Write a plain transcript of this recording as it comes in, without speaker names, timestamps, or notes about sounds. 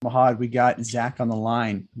Mahad, we got Zach on the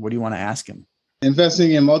line. What do you want to ask him?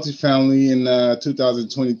 Investing in multifamily in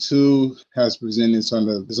 2022 has presented some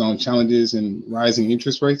of its own challenges and rising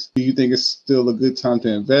interest rates. Do you think it's still a good time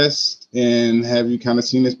to invest? And have you kind of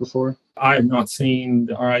seen this before? I have not seen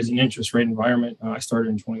the rising interest rate environment. I started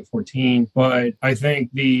in 2014, but I think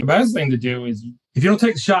the best thing to do is if you don't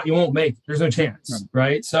take the shot, you won't make it. There's no chance,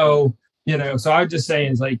 right? So, so I would just say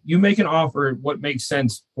is like you make an offer what makes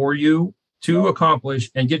sense for you to accomplish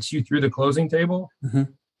and gets you through the closing table. Mm-hmm.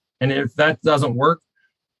 And if that doesn't work,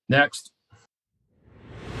 next.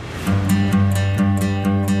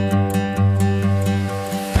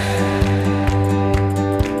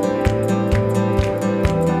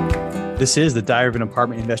 This is the Diary of an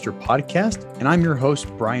Apartment Investor podcast, and I'm your host,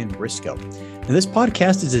 Brian Briscoe. Now, this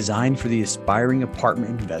podcast is designed for the aspiring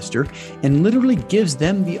apartment investor and literally gives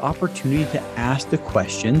them the opportunity to ask the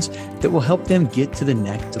questions that will help them get to the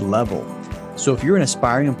next level. So if you're an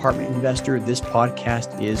aspiring apartment investor, this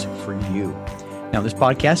podcast is for you. Now, this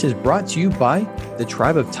podcast is brought to you by the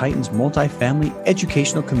Tribe of Titans multifamily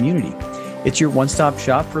educational community. It's your one-stop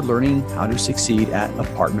shop for learning how to succeed at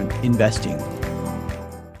apartment investing.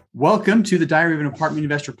 Welcome to the Diary of an Apartment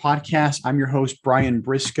Investor podcast. I'm your host, Brian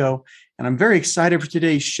Briscoe, and I'm very excited for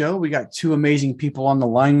today's show. We got two amazing people on the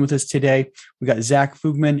line with us today. We got Zach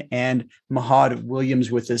Fugman and Mahad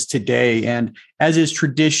Williams with us today. And as is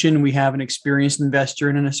tradition, we have an experienced investor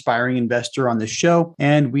and an aspiring investor on the show,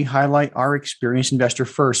 and we highlight our experienced investor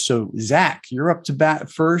first. So Zach, you're up to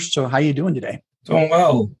bat first. So how are you doing today? Doing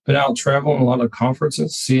well. Been out traveling a lot of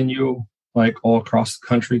conferences, seeing you like all across the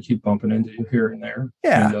country, keep bumping into you here and there.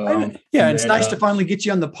 Yeah. And it's nice to finally get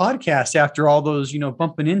you on the podcast after all those,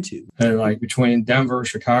 bumping into. And like between Denver,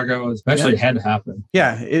 Chicago, eventually it had to happen.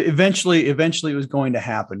 Yeah. Eventually it was going to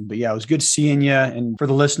happen. But yeah, it was good seeing you. And for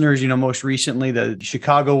the listeners, most recently, the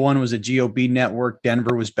Chicago one was a GOB network.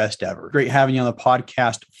 Denver was best ever. Great having you on the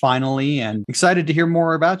podcast finally, and excited to hear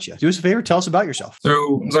more about you. Do us a favor, tell us about yourself.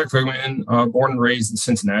 So I'm Zach Fugman, born and raised in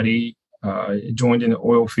Cincinnati. Joined in the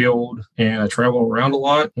oil field and I traveled around a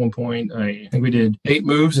lot. At one point, I think we did 8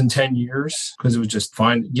 moves in 10 years because it was just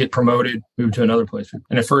fun. Get promoted, move to another place.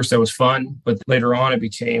 And at first that was fun, but later on it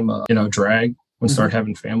became, drag. When I started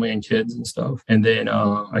having family and kids and stuff. And then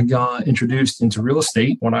I got introduced into real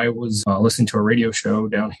estate when I was listening to a radio show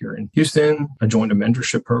down here in Houston. I joined a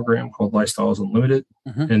mentorship program called Lifestyles Unlimited.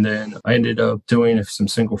 Mm-hmm. And then I ended up doing some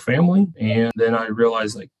single family. And then I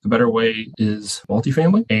realized the better way is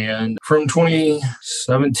multifamily. And from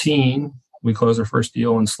 2017, we closed our first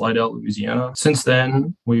deal in Slidell, Louisiana. Since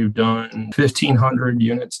then, we've done 1,500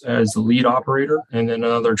 units as the lead operator and then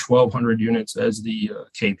another 1,200 units as the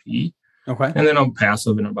KP. Okay. And then I'm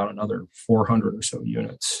passive in about another 400 or so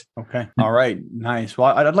units. Okay. All right. Nice.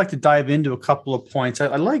 Well, I'd like to dive into a couple of points.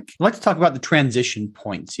 I'd like to talk about the transition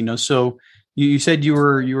points, so you said you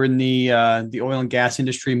were in the oil and gas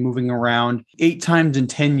industry, moving around 8 times in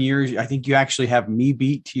 10 years. I think you actually have me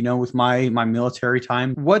beat, with my military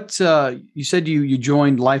time. What you said you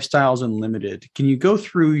joined Lifestyles Unlimited. Can you go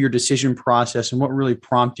through your decision process and what really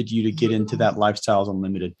prompted you to get into that Lifestyles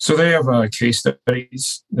Unlimited? So they have case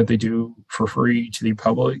studies that they do for free to the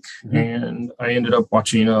public, mm-hmm. and I ended up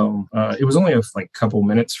watching. It was only a couple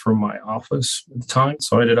minutes from my office at the time,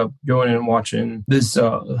 so I ended up going in and watching this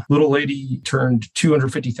little lady turned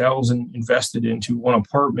 $250,000 invested into one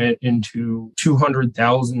apartment into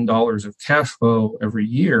 $200,000 of cash flow every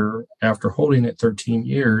year after holding it 13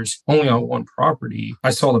 years only on one property. I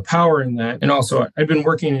saw the power in that. And also I'd been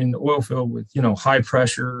working in the oil field with, high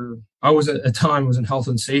pressure. I was at a time was in health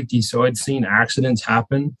and safety. So I'd seen accidents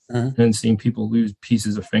happen and seen people lose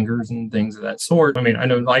pieces of fingers and things of that sort. I mean, I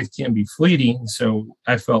know life can be fleeting. So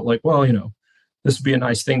I felt like, well, this would be a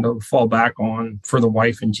nice thing to fall back on for the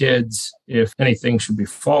wife and kids if anything should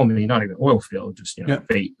befall me, not even oil field, just,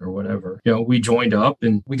 fate or whatever. We joined up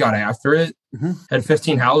and we got after it. Mm-hmm. Had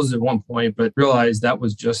 15 houses at one point, but realized that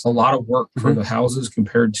was just a lot of work for the houses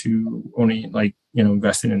compared to only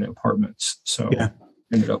investing in the apartments. So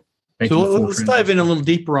ended up. So let's dive in a little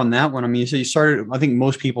deeper on that one. I mean, so you started, I think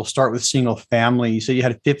most people start with single family. You said you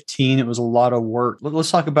had 15. It was a lot of work. Let's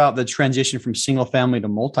talk about the transition from single family to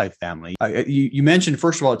multifamily. You mentioned,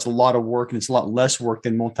 first of all, it's a lot of work and it's a lot less work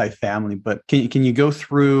than multifamily. But can you go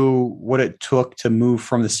through what it took to move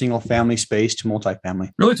from the single family space to multifamily?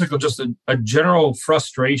 Really took just a general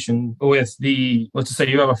frustration with let's just say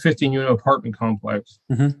you have a 15-unit apartment complex.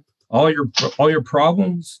 Mm-hmm. all your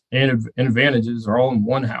problems and advantages are all in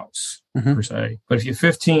one house per se. But if you have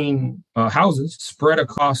 15 houses spread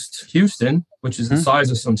across Houston, which is the size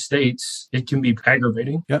of some states, it can be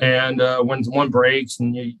aggravating. Yep. And when one breaks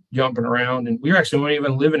and you're jumping around, and we actually weren't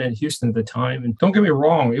even living in Houston at the time. And don't get me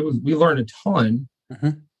wrong, we learned a ton.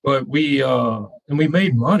 But we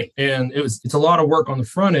made money, and it's a lot of work on the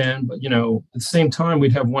front end. But, at the same time,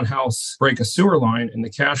 we'd have one house break a sewer line, and the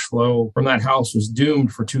cash flow from that house was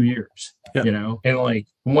doomed for 2 years, and like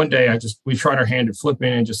one day we tried our hand at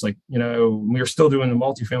flipping, and just like, we were still doing the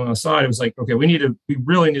multifamily on the side. It was like, okay, we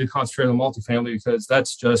really need to concentrate on the multifamily, because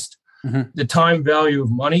that's just the time value of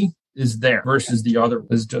money is there versus the other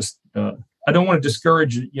is just, I don't want to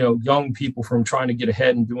discourage, young people from trying to get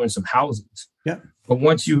ahead and doing some houses. Yeah. But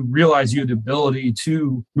once you realize you have the ability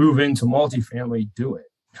to move into multifamily, do it.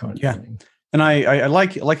 Kind of thing. And I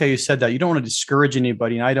like how you said that. You don't want to discourage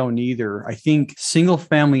anybody, and I don't either. I think single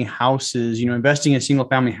family houses, investing in single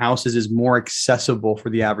family houses is more accessible for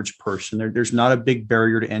the average person. There's not a big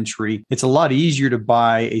barrier to entry. It's a lot easier to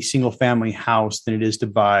buy a single family house than it is to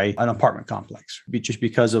buy an apartment complex, just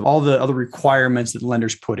because of all the other requirements that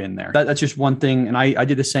lenders put in there. That's just one thing. And I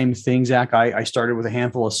did the same thing, Zach. I started with a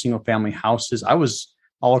handful of single family houses. I was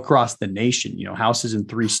all across the nation, houses in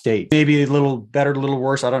 3 states, maybe a little better, a little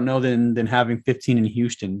worse. I don't know than having 15 in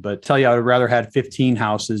Houston, but tell you, I would rather had 15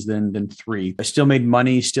 houses than 3. I still made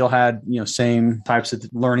money, still had, same types of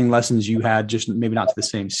learning lessons you had, just maybe not to the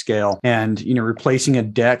same scale. And, replacing a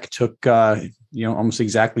deck took, almost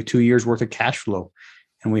exactly 2 years worth of cash flow.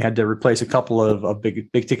 And we had to replace a couple of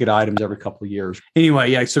big ticket items every couple of years.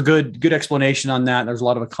 Anyway, yeah, so good explanation on that. There's a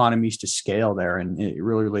lot of economies to scale there, and it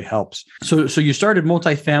really, really helps. So you started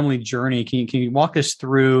multifamily journey. Can you walk us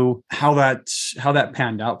through how that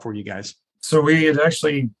panned out for you guys? So we had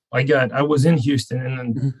actually, I was in Houston, and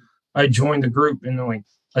then I joined the group, and then like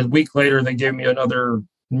a week later, they gave me another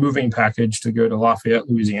moving package to go to Lafayette,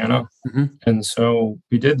 Louisiana. And so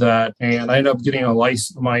we did that, and I ended up getting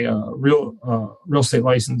my real estate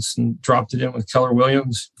license, and dropped it in with Keller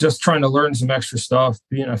Williams, just trying to learn some extra stuff.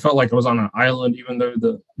 I felt like I was on an island, even though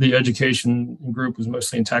the education group was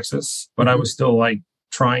mostly in Texas, but I was still like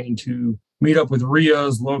trying to meet up with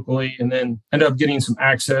RIAs locally, and then ended up getting some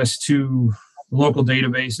access to local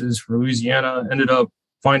databases for Louisiana. Ended up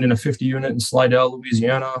finding a 50 unit in Slidell,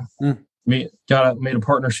 Louisiana. Made a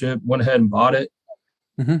partnership, went ahead and bought it.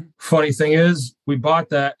 Funny thing is, we bought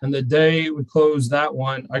that, and the day we closed that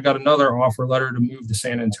one, I got another offer letter to move to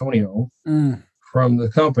San Antonio from the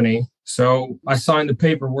company. So I signed the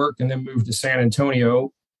paperwork and then moved to San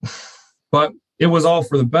Antonio. But it was all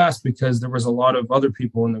for the best, because there was a lot of other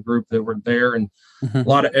people in the group that were there, and a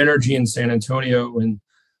lot of energy in San Antonio. And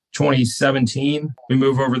 2017, we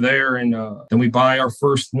move over there, and then we buy our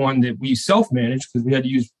first one that we self-managed, because we had to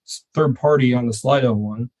use third party on the Slidell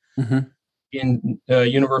one in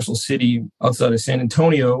Universal City outside of San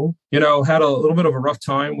Antonio. Had a little bit of a rough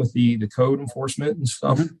time with the code enforcement and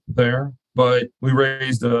stuff there, but we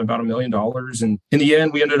raised about $1 million. And in the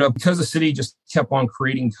end, we ended up, because the city just kept on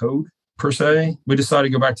creating code per se, we decided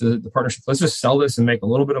to go back to the partnership. Let's just sell this and make a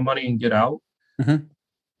little bit of money and get out.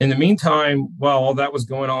 In the meantime, while all that was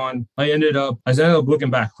going on, I ended up looking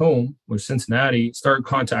back home with Cincinnati, started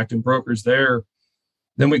contacting brokers there.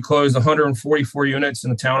 Then we closed 144 units in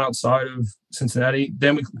the town outside of Cincinnati.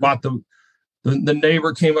 Then we bought the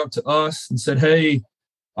neighbor came up to us and said, "Hey,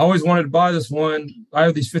 I always wanted to buy this one. I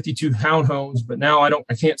have these 52 townhomes, but now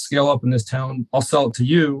I can't scale up in this town. I'll sell it to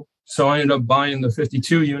you." So I ended up buying the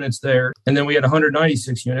 52 units there. And then we had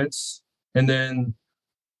 196 units. And then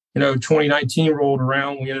 2019 rolled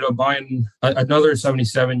around. We ended up buying another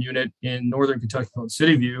 77 unit in Northern Kentucky called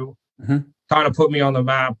City View. Kind of put me on the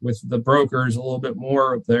map with the brokers a little bit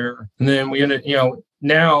more up there. And then we ended,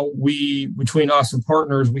 now between us and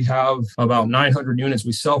partners, we have about 900 units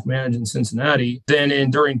we self-manage in Cincinnati. Then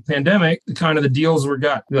during pandemic, the deals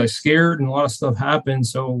got scared, and a lot of stuff happened.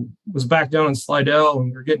 So it was back down in Slidell, and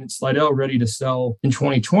we were getting Slidell ready to sell in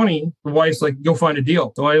 2020. The wife's like, "Go find a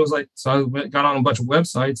deal." So I got on a bunch of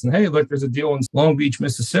websites, and hey, look, there's a deal in Long Beach,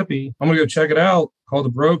 Mississippi. I'm going to go check it out. Call the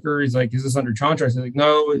broker. He's like, "Is this under contract?" He's like,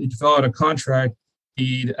 "No, it fell out of contract.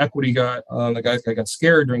 The equity the guy got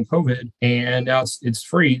scared during COVID, and now it's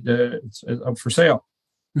free. It's up for sale."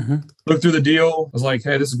 Looked through the deal. I was like,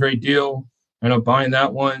 "Hey, this is a great deal." I ended up buying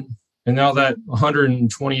that one. And now that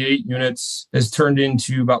 128 units has turned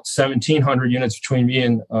into about 1,700 units between me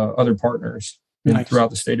and other partners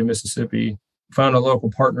throughout the state of Mississippi. Found a local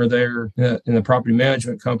partner there in the property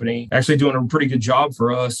management company, actually doing a pretty good job for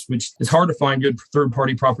us, which is hard to find good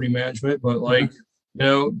third-party property management. But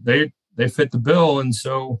they fit the bill. And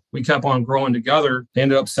so we kept on growing together. They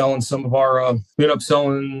ended up selling some of our,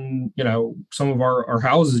 some of our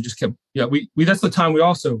houses just kept, we that's the time we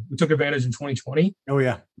took advantage in 2020. Oh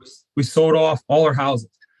yeah. We sold off all our houses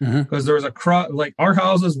because there was our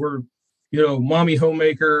houses were, mommy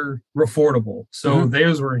homemaker affordable. So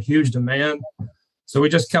those were in huge demand. So we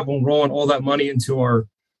just kept on rolling all that money into our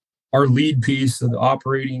lead piece of the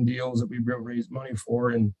operating deals that we raised money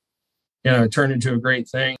for. And it turned into a great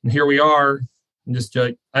thing. And here we are. And just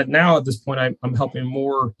now at this point, I'm helping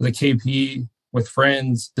more the KP with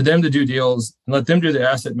friends to them to do deals and let them do the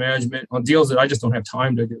asset management on deals that I just don't have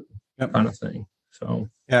time to do, kind of thing. So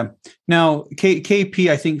yeah. Now KP,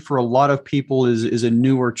 I think for a lot of people is a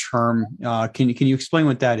newer term. Can you explain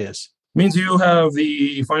what that is? It means you have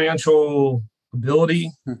the financial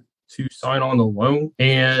ability to sign on the loan,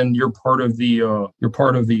 and you're part of the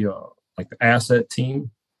like the asset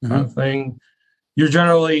team kind of thing. You're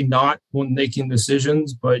generally not one making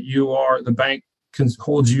decisions, but the bank can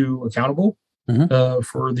hold you accountable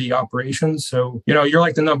for the operations. So, you're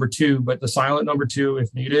like the number two, but the silent number two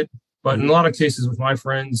if needed. But in a lot of cases with my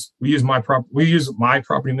friends, we use my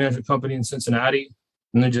property management company in Cincinnati,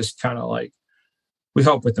 and then just kind of like we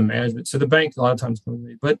help with the management. So the bank a lot of times comes to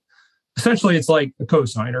me, but essentially it's like a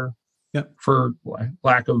co-signer for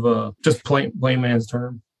lack of just plain man's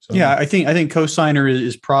term. So. Yeah, I think co-signer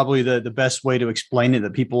is probably the best way to explain it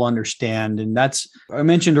that people understand. And I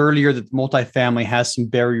mentioned earlier that multifamily has some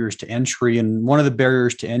barriers to entry. And one of the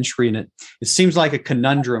barriers to entry, and it seems like a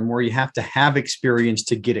conundrum where you have to have experience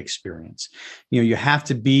to get experience. You have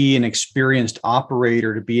to be an experienced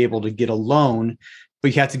operator to be able to get a loan,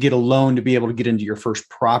 but you have to get a loan to be able to get into your first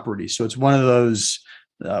property. So it's one of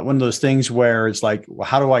those things where it's like, well,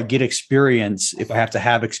 how do I get experience if I have to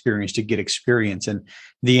have experience to get experience? And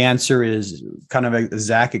the answer is kind of as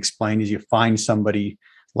Zach explained, is you find somebody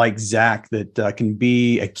like Zach that can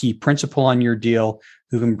be a key principal on your deal,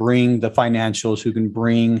 who can bring the financials, who can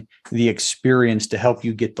bring the experience to help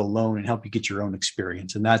you get the loan and help you get your own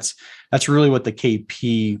experience. And that's really what the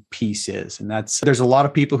KP piece is. And there's a lot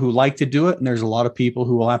of people who like to do it, and there's a lot of people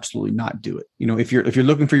who will absolutely not do it. If you're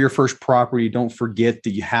looking for your first property, don't forget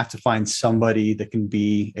that you have to find somebody that can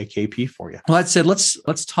be a KP for you. Well, that said,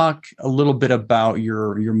 let's talk a little bit about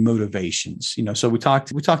your motivations. So we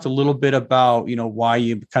talked a little bit about why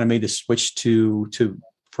you kind of made the switch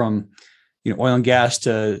from oil and gas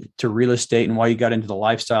to real estate, and why you got into the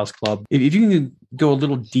Lifestyles Club. If you can go a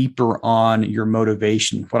little deeper on your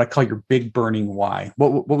motivation, what I call your big burning why,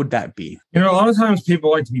 what would that be? A lot of times people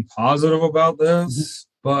like to be positive about this,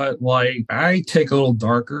 but I take a little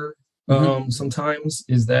darker. Sometimes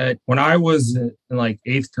is that when I was in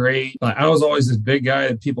eighth grade, I was always this big guy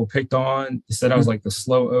that people picked on. They said I was like the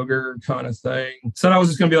slow ogre kind of thing. Said I was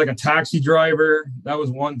just going to be like a taxi driver. That was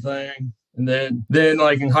one thing. And then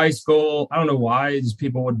in high school, I don't know why, just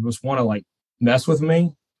people would just want to mess with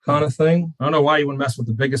me kind of thing. I don't know why you would mess with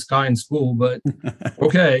the biggest guy in school, but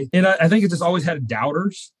okay. And I think it just always had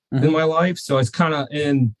doubters in my life. So it's kind of,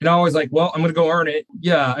 and I was like, well, I'm going to go earn it.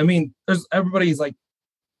 Yeah. I mean, everybody's like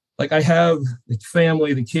I have the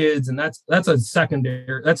family, the kids, and that's a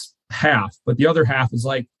secondary, that's half, but the other half is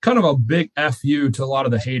kind of a big FU to a lot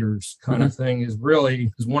of the haters kind of thing is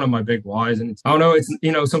one of my big whys. And I don't know, it's,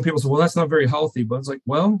 some people say, well, that's not very healthy, but it's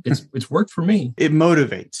well, it's worked for me. It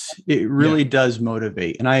motivates. It really does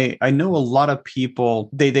motivate. And I know a lot of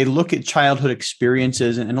people, they look at childhood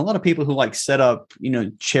experiences, and a lot of people who set up,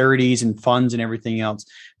 charities and funds and everything else,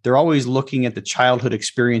 they're always looking at the childhood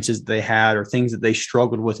experiences they had or things that they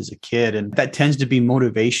struggled with as a kid. And that tends to be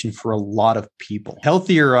motivation for a lot of people.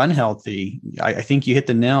 Healthy or unhealthy, I think you hit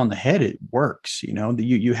the nail on the head. It works.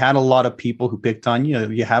 You had a lot of people who picked on you.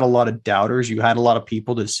 You had a lot of doubters. You had a lot of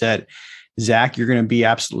people that said, Zach, you're going to be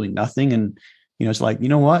absolutely nothing. And, it's like, you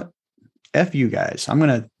know what? F you guys. I'm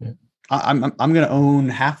going to own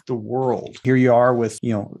half the world. Here you are with,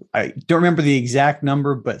 I don't remember the exact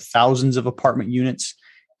number, but thousands of apartment units,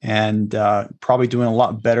 and probably doing a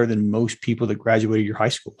lot better than most people that graduated your high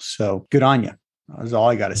school. So good on you. That's all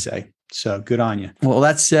I got to say. So good on you. Well,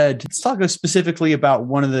 that said, let's talk specifically about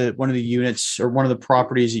one of the units or one of the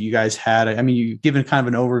properties that you guys had. I mean, you've given kind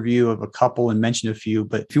of an overview of a couple and mentioned a few,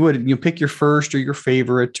 but if you would, pick your first or your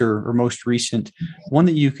favorite or most recent one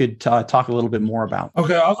that you could talk a little bit more about.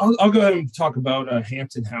 Okay, I'll go ahead and talk about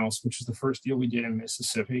Hampton House, which is the first deal we did in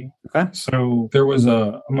Mississippi. Okay. So there was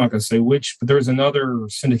I'm not going to say which, but there was another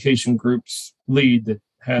syndication group's lead that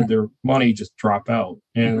had their money just drop out.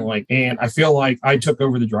 And and I feel like I took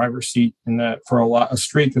over the driver's seat in that for a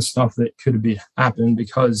streak of stuff that could have happened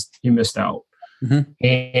because you missed out. Mm-hmm.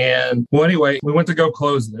 And well, anyway, we went to go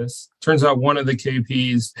close this. Turns out one of the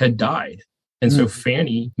KPs had died. And so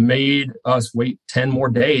Fannie made us wait 10 more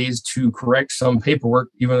days to correct some paperwork,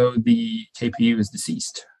 even though the KP was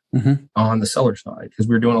deceased on the seller side, because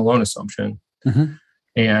we were doing a loan assumption. Mm-hmm.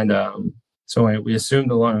 And so we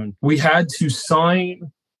assumed the loan. We had to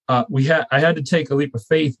sign. I had to take a leap of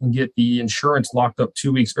faith and get the insurance locked up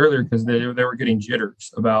 2 weeks earlier because they were getting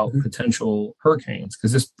jitters about potential hurricanes,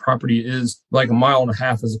 because this property is like 1.5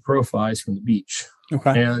 miles as a crow flies from the beach.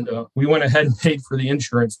 Okay. And we went ahead and paid for the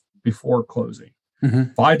insurance before closing.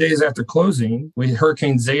 5 days after closing,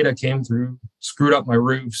 Hurricane Zeta came through, screwed up my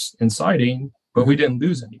roofs and siding, but we didn't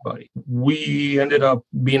lose anybody. We ended up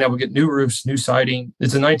being able to get new roofs, new siding.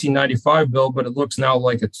 It's a 1995 build, but it looks now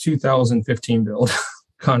like a 2015 build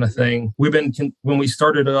kind of thing. When we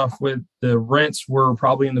started off with, the rents were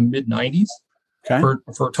probably in the mid 90s. Okay.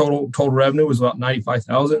 For total revenue was about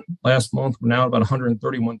 95,000. Last month, we're now about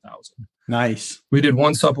 131,000. Nice. We did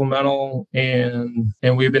one supplemental, and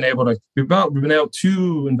we've been able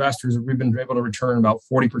to investors. We've been able to return about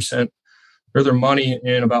 40% of their money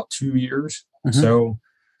in about 2 years. So,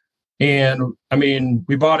 and I mean,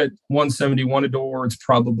 we bought it 171 a door. It's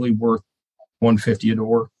probably worth 150 a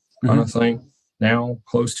door, kind of thing. Now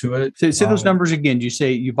close to it. Say those numbers again. Did you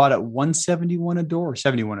say you bought at 171 a door or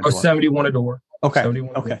 71 a door? 71 a door. Okay.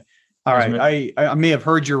 71 okay. All right. I may have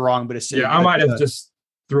heard you wrong, but it's I might have just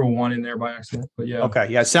threw a 1 in there by accident, but yeah. Okay.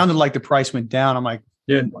 Yeah. It sounded like the price went down. I'm like,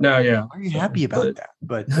 yeah, no, yeah. Are you happy about that?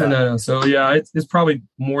 But no. So yeah, it's probably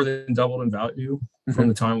more than doubled in value from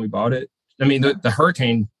the time we bought it. I mean, the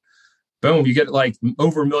hurricane, boom, you get like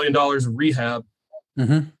over $1 million of rehab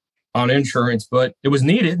on insurance, but it was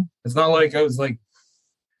needed. It's not like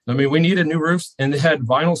we needed new roofs, and they had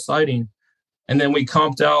vinyl siding. And then we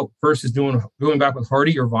comped out versus going back with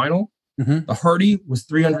Hardy or vinyl. The Hardy was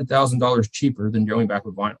 $300,000 cheaper than going back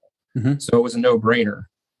with vinyl. So it was a no-brainer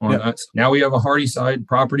on that. Now we have a Hardy side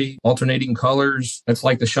property, alternating colors. That's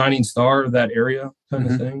like the shining star of that area kind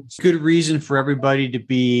of thing. Good reason for everybody to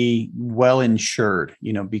be well insured,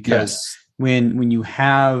 because when you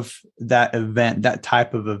have that event, that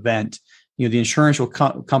type of event, the insurance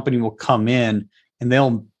company will come in and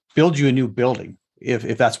they'll build you a new building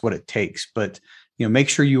if that's what it takes. But, make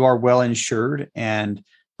sure you are well insured. And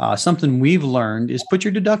something we've learned is put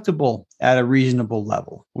your deductible at a reasonable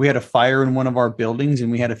level. We had a fire in one of our buildings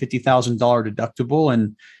and we had a $50,000 deductible,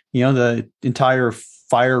 and, the entire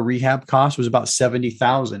fire rehab cost was about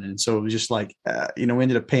 $70,000. And so it was just like, we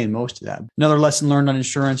ended up paying most of that. Another lesson learned on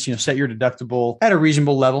insurance, set your deductible at a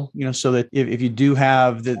reasonable level, so that if you do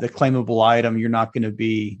have the claimable item, you're not going to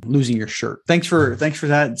be losing your shirt. Thanks for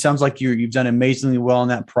that. It sounds like you've done amazingly well on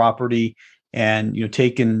that property, and,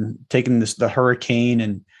 taking the hurricane,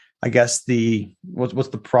 and I guess what's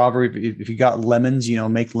the proverb? If you got lemons,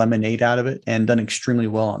 make lemonade out of it, and done extremely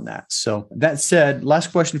well on that. So that said,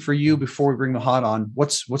 last question for you before we bring the hot on.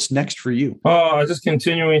 What's next for you? Just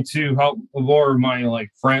continuing to help more of my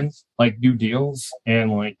friends do deals,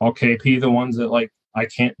 and I'll KP the ones that I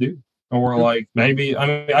can't do, or maybe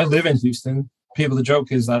I live in Houston. The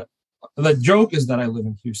joke is that I live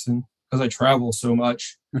in Houston because I travel so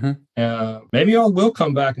much. Maybe I will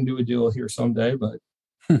come back and do a deal here someday, but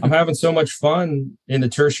I'm having so much fun in the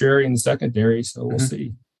tertiary and the secondary, so we'll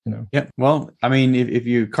see. Yeah. Well, if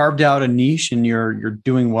you carved out a niche and you're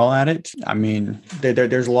doing well at it,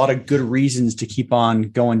 there's a lot of good reasons to keep on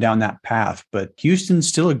going down that path. But Houston's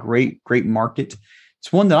still a great market.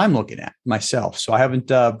 It's one that I'm looking at myself. So I haven't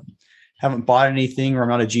bought anything, or I'm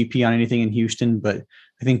not a GP on anything in Houston, but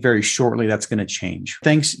I think very shortly that's going to change.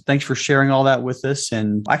 Thanks for sharing all that with us.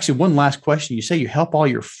 And actually, one last question. You say you help all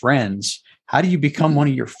your friends. How do you become one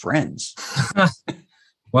of your friends?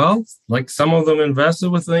 Well, some of them invested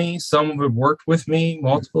with me. Some have worked with me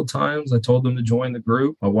multiple times. I told them to join the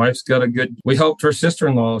group. My wife's got we helped her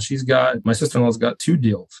sister-in-law. My sister-in-law's got 2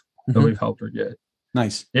 deals that we've helped her get.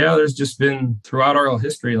 Nice. Yeah, there's just been throughout our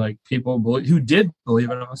history, people who did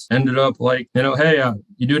believe in us ended up hey,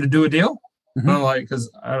 you do a deal?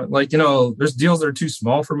 Because there's deals that are too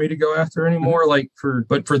small for me to go after anymore.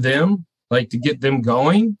 But for them, to get them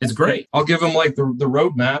going, it's great. I'll give them the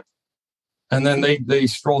roadmap, and then they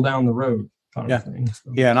stroll down the road. Kind of thing,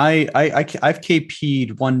 so. Yeah. And I've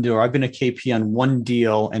KP'd one deal. I've been a KP on one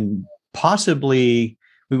deal, and possibly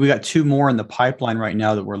we got 2 more in the pipeline right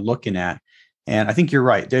now that we're looking at. And I think you're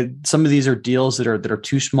right. Some of these are deals that are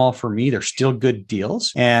too small for me. They're still good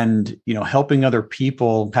deals, and helping other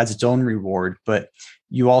people has its own reward. But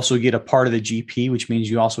you also get a part of the GP, which means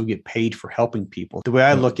you also get paid for helping people. The way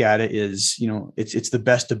I look at it is, it's the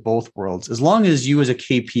best of both worlds. As long as you as a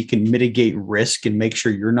KP can mitigate risk and make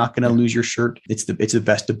sure you're not going to lose your shirt, it's the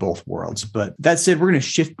best of both worlds. But that said, we're going to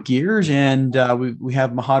shift gears, and we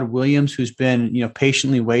have Mahad Williams, who's been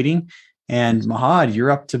patiently waiting. And Mahad,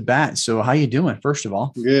 you're up to bat. So how you doing, first of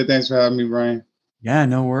all? Good. Thanks for having me, Brian. Yeah,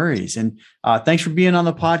 no worries. And thanks for being on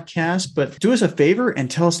the podcast. But do us a favor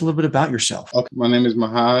and tell us a little bit about yourself. Okay, my name is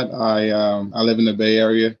Mahad. I live in the Bay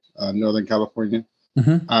Area, Northern California.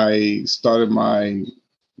 Mm-hmm. I started my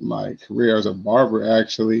career as a barber,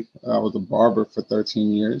 actually. I was a barber for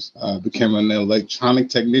 13 years. I became an electronic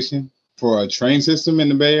technician for a train system in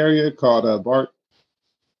the Bay Area called BART,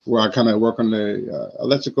 where I kind of work on the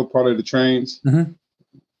electrical part of the trains. Mm-hmm.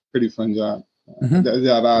 Pretty fun job. Mm-hmm.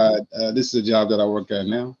 This is a job that I work at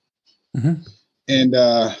now. Mm-hmm. And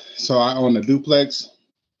so I own a duplex.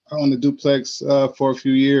 For a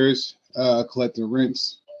few years, collecting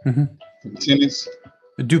rents from tenants.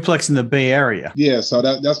 A duplex in the Bay Area. Yeah, so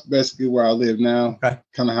that's basically where I live now. Okay.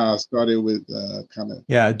 Kind of how I started with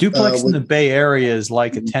Yeah, duplex in the Bay Area is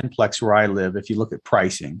like a 10-plex where I live if you look at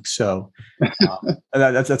pricing. So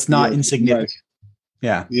that's not insignificant. Right.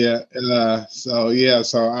 Yeah. Yeah. So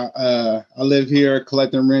I live here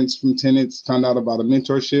collecting rents from tenants. Found out about a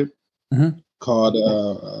mentorship called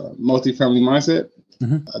Multifamily Mindset.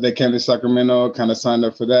 Mm-hmm. They came to Sacramento, kind of signed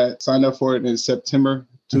up for that. Signed up for it in September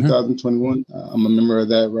 2021. I'm a member of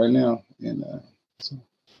that right now. And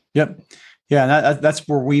Yep. Yeah. And that's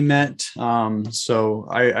where we met. So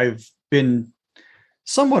I've been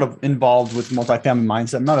somewhat involved with Multifamily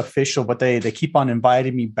Mindset. I'm not official, but they keep on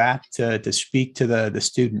inviting me back to speak to the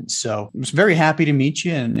students. So I'm just very happy to meet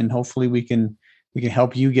you, and hopefully we can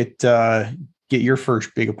help you get your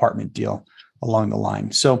first big apartment deal along the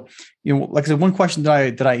line. So, like I said, one question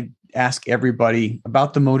that I ask everybody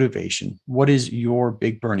about the motivation. What is your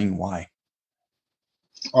big burning why?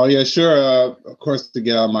 Oh yeah, sure. Of course, to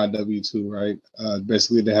get out of my W-2, right?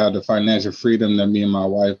 Basically to have the financial freedom that me and my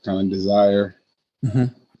wife kind of desire.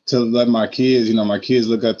 Mm-hmm. To let my kids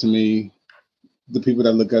look up to me, the people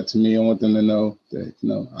that look up to me, I want them to know that,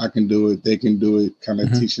 I can do it, they can do it, kind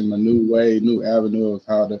of teach them a new way, new avenue of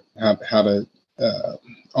how to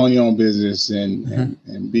own your own business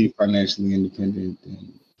and be financially independent.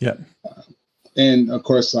 And, yeah. And of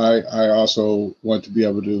course, I also want to be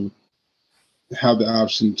able to have the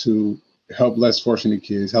option to help less fortunate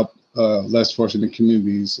kids, help less fortunate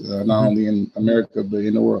communities, not only in America, but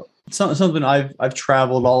in the world. Something I've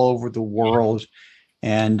traveled all over the world,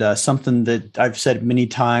 and something that I've said many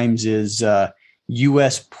times is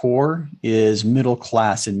U.S. poor is middle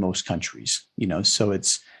class in most countries. So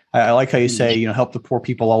I like how you say help the poor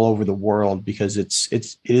people all over the world, because it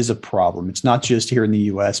is a problem. It's not just here in the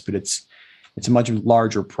U.S., but it's a much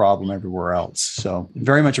larger problem everywhere else. So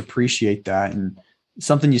very much appreciate that. And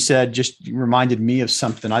something you said just reminded me of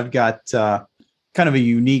something. I've got kind of a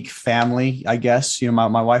unique family, I guess.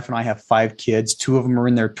 My wife and I have 5 kids. 2 of them are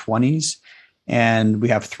in their 20s, and we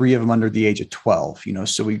have 3 of them under the age of 12.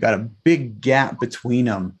 So we've got a big gap between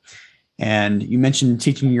them. And you mentioned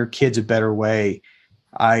teaching your kids a better way.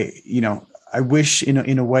 I wish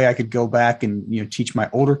in a way I could go back and teach my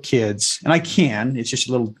older kids, and I can. It's just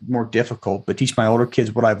a little more difficult, but teach my older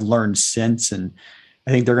kids what I've learned since. And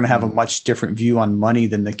I think they're going to have a much different view on money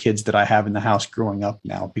than the kids that I have in the house growing up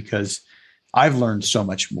now, because I've learned so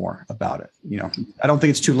much more about it. I don't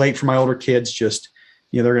think it's too late for my older kids. Just,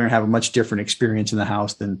 they're going to have a much different experience in the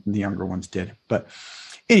house than the younger ones did. But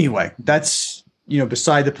anyway, that's,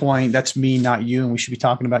 beside the point. That's me, not you. And we should be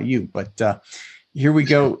talking about you. But here we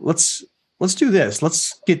go. Let's do this.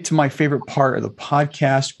 Let's get to my favorite part of the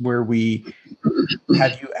podcast, where we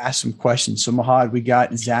have you ask some questions. So Mahad, we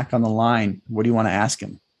got Zach on the line. What do you want to ask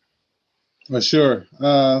him? Well, sure.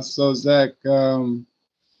 So Zach,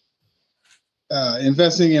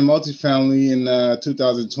 investing in multifamily in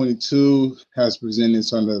 2022 has presented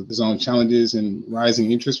some of its own challenges and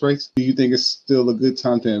rising interest rates. Do you think it's still a good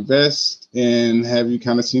time to invest? And have you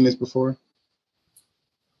kind of seen this before?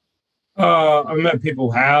 I've met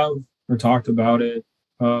people who have or talked about it,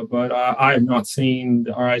 but I have not seen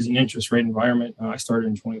the rising interest rate environment. I started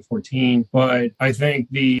in 2014, but I think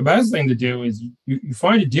the best thing to do is you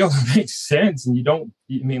find a deal that makes sense, and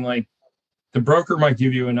the broker might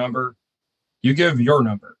give you a number. You give your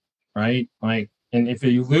number, right? And if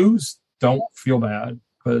you lose, don't feel bad,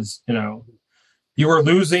 because, you were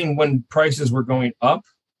losing when prices were going up.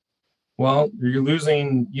 Well,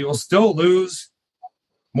 you'll still lose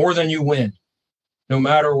more than you win, no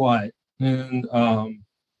matter what. And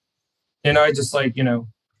I just and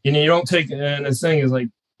you don't take, and the thing is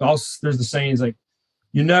there's the saying is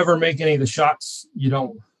you never make any of the shots. If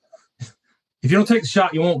you don't take the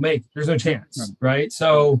shot, you won't make it. There's no chance, right?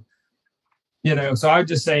 So, so I'm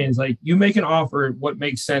just saying, it's like you make an offer what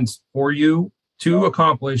makes sense for you to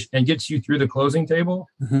accomplish and gets you through the closing table.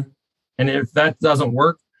 Mm-hmm. And if that doesn't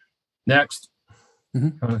work, next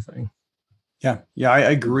kind of thing. Yeah, I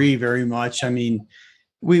agree very much. I mean,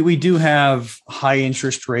 we do have high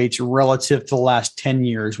interest rates relative to the last 10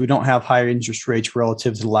 years. We don't have higher interest rates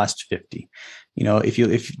relative to the last 50.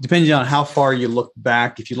 If depending on how far you look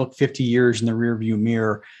back, if you look 50 years in the rearview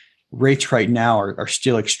mirror, rates right now are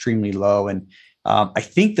still extremely low. And I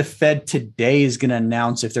think the Fed today is going to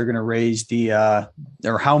announce if they're going to raise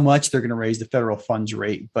or how much they're going to raise the federal funds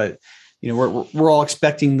rate. But we're all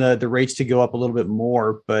expecting the rates to go up a little bit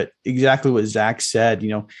more. But exactly what Zach said,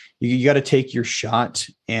 you got to take your shot.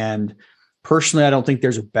 And personally, I don't think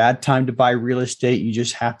there's a bad time to buy real estate. You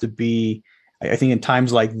just have to be, I think, in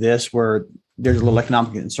times like this where there's a little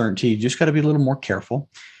economic uncertainty, you just got to be a little more careful.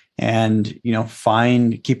 And,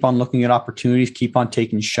 keep on looking at opportunities, keep on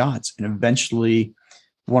taking shots, and eventually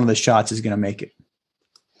one of the shots is going to make it.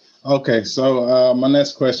 Okay. So my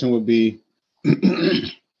next question would be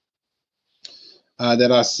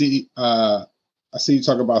that I see you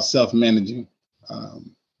talk about self-managing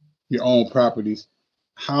your own properties.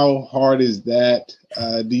 How hard is that?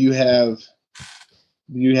 Do you have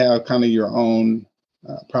kind of your own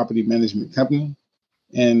property management company?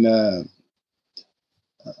 And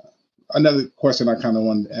another question I kind of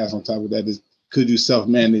wanted to ask on top of that is, could you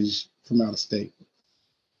self-manage from out of state?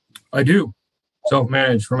 I do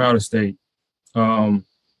self-manage from out of state. The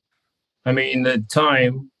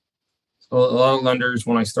time, a lot of lenders,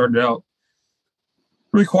 when I started out,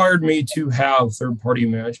 required me to have third-party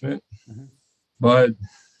management. Mm-hmm. But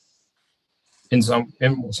in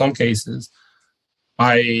some cases,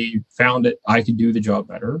 I found that I could do the job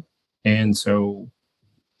better. And so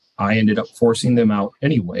I ended up forcing them out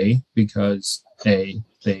anyway, because they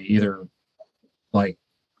either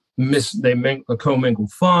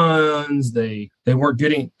commingled funds. They weren't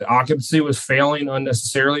getting, the occupancy was failing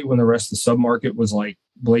unnecessarily when the rest of the submarket was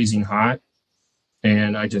blazing hot.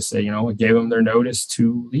 And I just say, I gave them their notice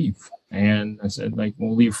to leave. And I said,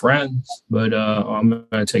 we'll leave friends, but I'm going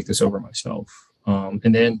to take this over myself.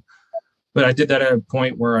 But I did that at a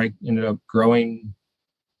point where I ended up growing.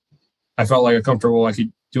 I felt comfortable I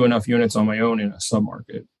could do enough units on my own in a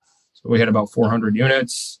submarket. So we had about 400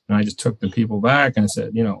 units, and I just took the people back and I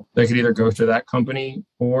said, they could either go to that company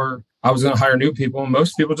or I was going to hire new people. And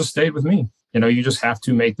most people just stayed with me. You just have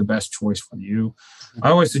to make the best choice for you. I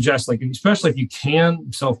always suggest, especially if you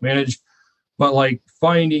can self-manage, but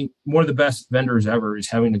finding one of the best vendors ever is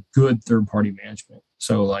having a good third-party management.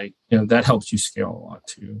 So that helps you scale a lot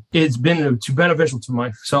too. It's been beneficial to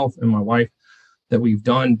myself and my wife that we've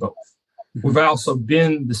done both. We've also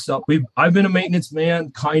been I've been a maintenance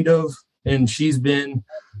man kind of, and she's been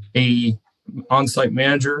a on-site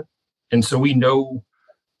manager. And so we know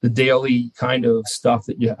the daily kind of stuff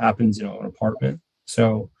that happens, in an apartment.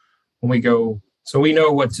 So we know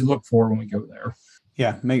what to look for when we go there.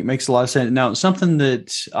 Yeah, makes a lot of sense. Now, something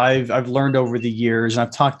that I've learned over the years, and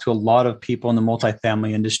I've talked to a lot of people in the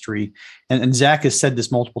multifamily industry, and Zach has said this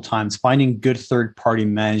multiple times, finding good third-party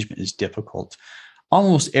management is difficult.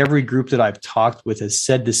 Almost every group that I've talked with has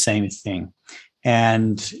said the same thing.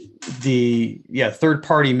 And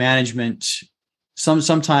third-party management,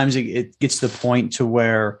 sometimes it gets to the point to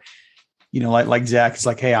where, like Zach, it's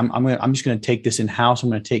hey, I'm just going to take this in-house. I'm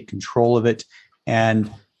going to take control of it. And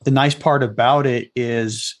the nice part about it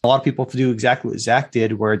is a lot of people do exactly what Zach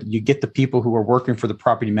did, where you get the people who are working for the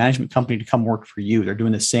property management company to come work for you. They're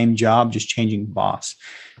doing the same job, just changing boss.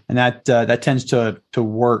 And that tends to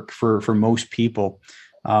work for most people.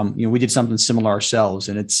 We did something similar ourselves,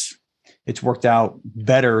 and it's worked out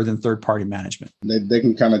better than third-party management. They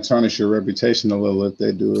can kind of tarnish your reputation a little if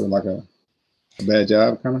they do a bad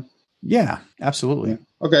job, kind of. Yeah, absolutely. Yeah.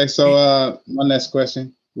 Okay, so my next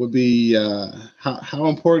question would be how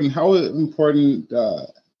important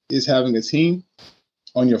is having a team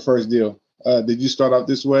on your first deal? Did you start out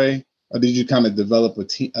this way, or did you kind of develop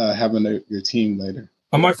having your team later?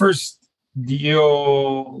 On my first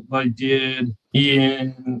deal I did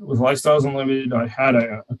with Lifestyles Unlimited, I had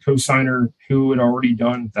a co-signer who had already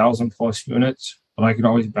done 1,000+ units, but I could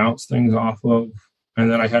always bounce things off of.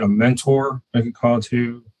 And then I had a mentor I could call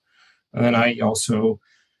to. And then I also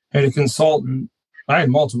had a consultant. I had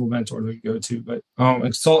multiple mentors I could go to, but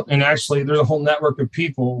and actually there's a whole network of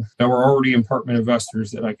people that were already apartment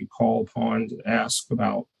investors that I could call upon to ask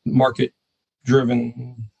about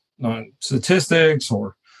market-driven statistics,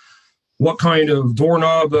 or what kind of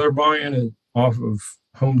doorknob they're buying off of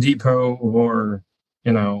Home Depot, or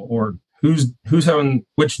or who's having,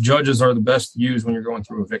 which judges are the best to use when you're going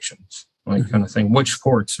through evictions, like kind of thing, which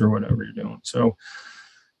courts or whatever you're doing. So,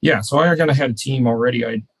 yeah, so I kind of had a team already.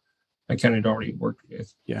 I kind of already worked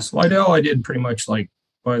with. Yeah. Slidell, I did pretty much like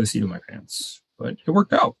by the seat of my pants, but it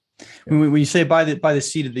worked out. When you say by the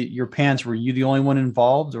seat of your pants, were you the only one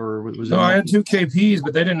involved, or was it? No, I had 2 KPs,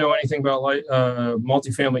 but they didn't know anything about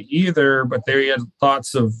multifamily either. But they had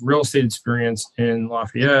lots of real estate experience in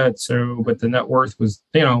Lafayette. So, but the net worth was,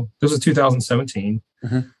 this was 2017,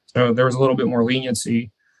 so there was a little bit more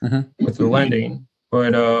leniency with the lending.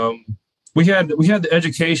 But we had the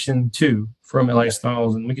education too from LA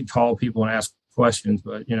Styles, and we could call people and ask questions,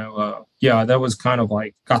 but that was kind of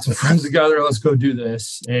like, got some friends together, let's go do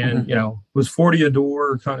this. And it was 40 a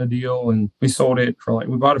door kind of deal, and we sold it for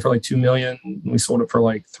we bought it for like $2 million, and we sold it for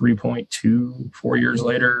like 3.2 4 years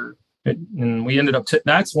later. And we ended up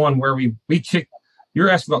that's one where we kicked, you're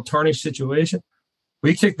asking about tarnished situation,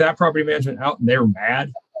 we kicked that property management out, and they were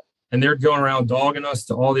mad, and they're going around dogging us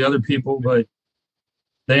to all the other people, but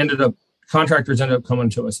contractors ended up coming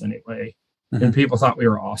to us anyway. And people thought we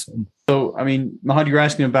were awesome. So, I mean, Mahad, you're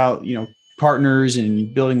asking about, partners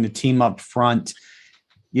and building the team up front.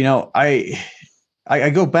 I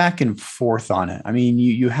go back and forth on it. I mean,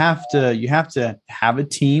 you have to have a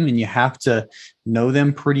team, and you have to know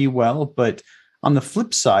them pretty well. But on the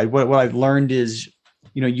flip side, what I've learned is,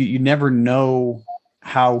 you never know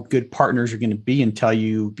how good partners are going to be until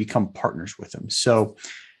you become partners with them. So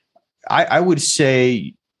I would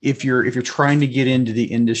say, if you're trying to get into the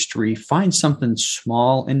industry, find something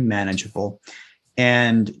small and manageable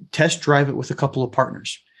and test drive it with a couple of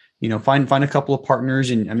partners. Find a couple of partners.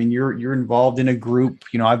 And I mean, you're involved in a group.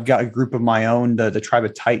 I've got a group of my own, the Tribe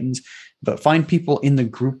of Titans, but find people in the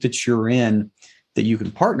group that you're in that you can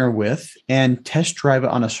partner with and test drive it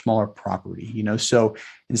on a smaller property. So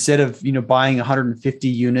instead of, buying 150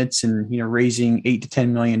 units and, raising $8 to $10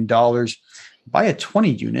 million, buy a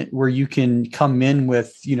 20 unit where you can come in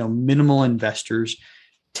with, minimal investors,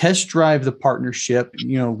 test drive the partnership,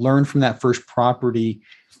 learn from that first property,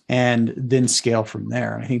 and then scale from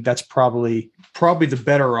there. I think that's probably the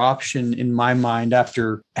better option in my mind,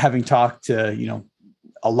 after having talked to,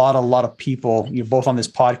 a lot of people, both on this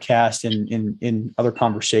podcast and in other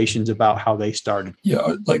conversations about how they started.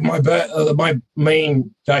 Yeah. Like my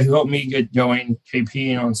main guy who helped me get going,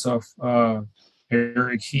 KP on stuff,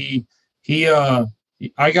 Eric,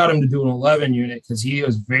 I got him to do an 11 unit because he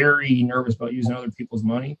was very nervous about using other people's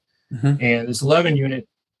money. And this 11 unit,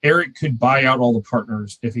 Eric could buy out all the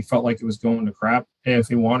partners if he felt like it was going to crap, if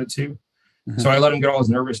he wanted to. So I let him get all his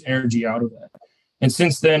nervous energy out of that. And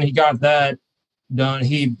since then, he got that done.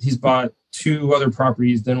 He's bought 2 other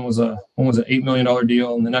properties. Then one was an $8 million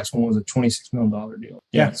deal, and the next one was a $26 million deal.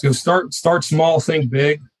 Yeah. So start small, think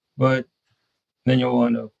big, but then you'll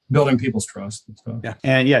end up building people's trust and stuff. Yeah.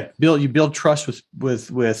 And you build trust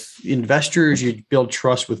with investors, you build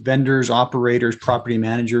trust with vendors, operators, property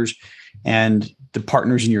managers, and the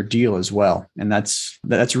partners in your deal as well. And that's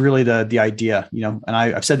really the idea, and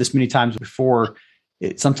I've said this many times before,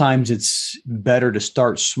 sometimes it's better to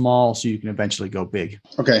start small so you can eventually go big.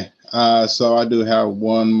 Okay. So I do have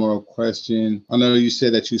one more question. I know you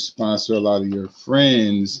said that you sponsor a lot of your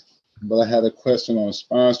friends, but I had a question on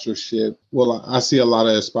sponsorship. Well, I see a lot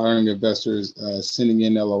of aspiring investors sending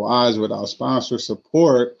in LOIs without sponsor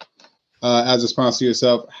support. As a sponsor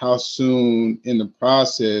yourself, how soon in the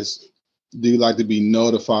process do you like to be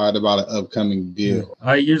notified about an upcoming deal?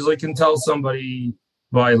 I usually can tell somebody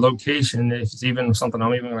by location, if it's even something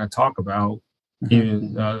I'm even going to talk about,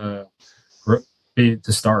 to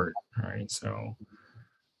start. Right. So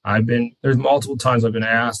there's multiple times I've been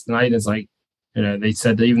asked, and it's like, they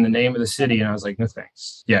said even the name of the city, and I was like, no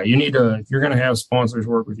thanks. Yeah, you need to, if you're going to have sponsors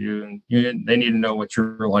work with you, and they need to know what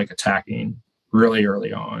you're like attacking really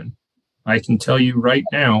early on. I can tell you right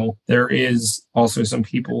now, there is also some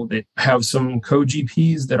people that have some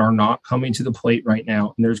co-GPs that are not coming to the plate right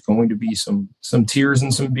now. And there's going to be some tears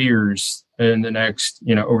and some beers in the next,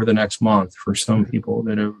 over the next month for some people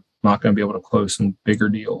that are not going to be able to close some bigger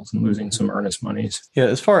deals and losing some earnest monies. Yeah.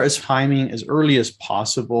 As far as timing, as early as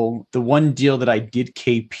possible. The one deal that I did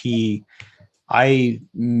KP, I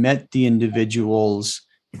met the individuals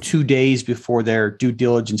 2 days before their due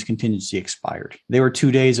diligence contingency expired. They were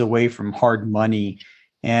 2 days away from hard money.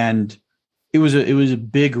 And it was a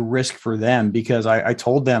big risk for them, because I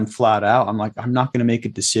told them flat out, I'm like, I'm not going to make a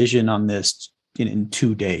decision on this in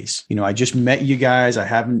 2 days. I just met you guys. I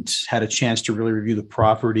haven't had a chance to really review the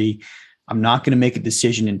property. I'm not going to make a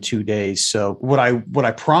decision in 2 days. So what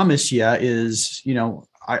I promise you is,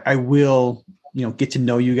 I will get to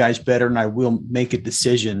know you guys better, and I will make a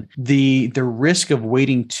decision. The risk of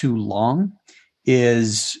waiting too long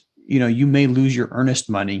is, you may lose your earnest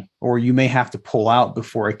money, or you may have to pull out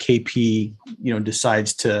before a KP,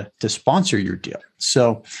 decides to sponsor your deal.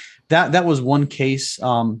 So that was one case.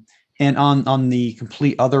 And on the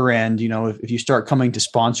complete other end, if you start coming to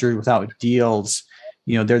sponsor without deals,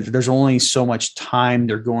 there's only so much time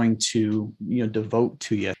they're going to, devote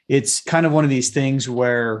to you. It's kind of one of these things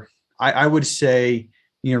where I would say,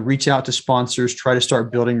 reach out to sponsors, try to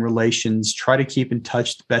start building relations, try to keep in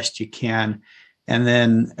touch the best you can. And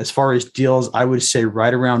then as far as deals, I would say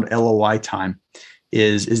right around LOI time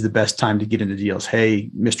is the best time to get into deals. Hey,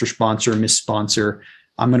 Mr. Sponsor, Miss Sponsor,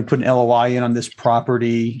 I'm going to put an LOI in on this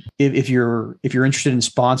property. If you're interested in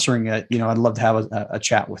sponsoring it, I'd love to have a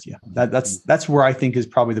chat with you. That's where I think is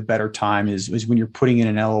probably the better time is when you're putting in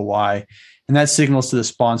an LOI, and that signals to the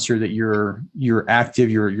sponsor that you're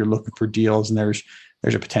active, you're looking for deals, and there's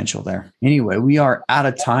a potential there. Anyway, we are out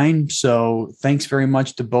of time. So thanks very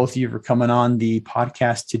much to both of you for coming on the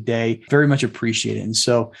podcast today. Very much appreciate it. And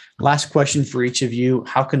so last question for each of you.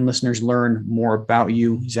 How can listeners learn more about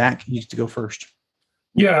you? Zach, you get to go first.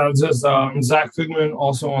 Yeah, it's just Zach Figman,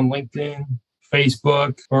 also on LinkedIn,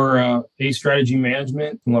 Facebook, or A Strategy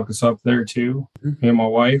Management. You can look us up there too. Me and my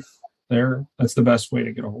wife there. That's the best way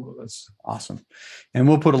to get a hold of us. Awesome. And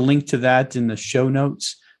we'll put a link to that in the show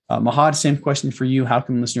notes. Mahad, same question for you. How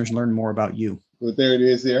can listeners learn more about you? Well, there it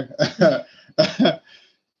is there.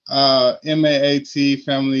 MAAT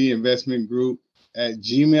Family Investment Group at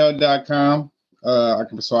gmail.com. I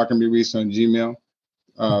can be reached on Gmail,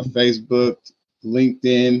 Facebook,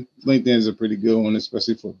 LinkedIn. LinkedIn is a pretty good one,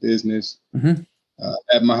 especially for business.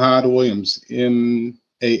 At Mahad Williams,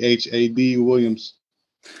 MAHAD Williams.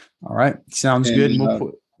 All right. Sounds good.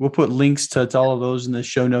 We'll put links to all of those in the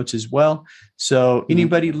show notes as well. So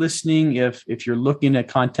anybody listening, if you're looking at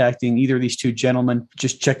contacting either of these two gentlemen,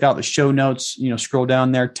 just check out the show notes, scroll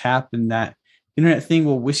down there, tap, and that internet thing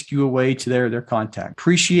will whisk you away to their contact.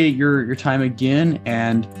 Appreciate your time again.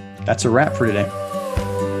 And that's a wrap for today.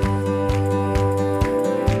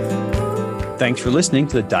 Thanks for listening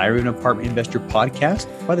to the Diary of an Apartment Investor podcast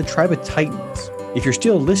by the Tribe of Titans. If you're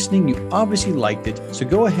still listening, you obviously liked it, so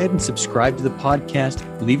go ahead and subscribe to the podcast,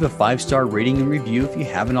 leave a 5-star rating and review if you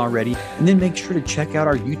haven't already, and then make sure to check out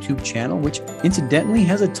our YouTube channel, which incidentally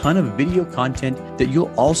has a ton of video content that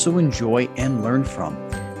you'll also enjoy and learn from.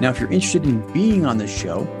 Now, if you're interested in being on the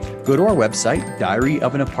show, go to our website,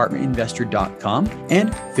 diaryofanapartmentinvestor.com,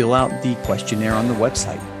 and fill out the questionnaire on the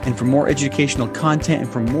website. And for more educational content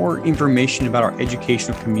and for more information about our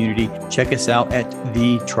educational community, check us out at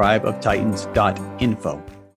thetribeoftitans.info.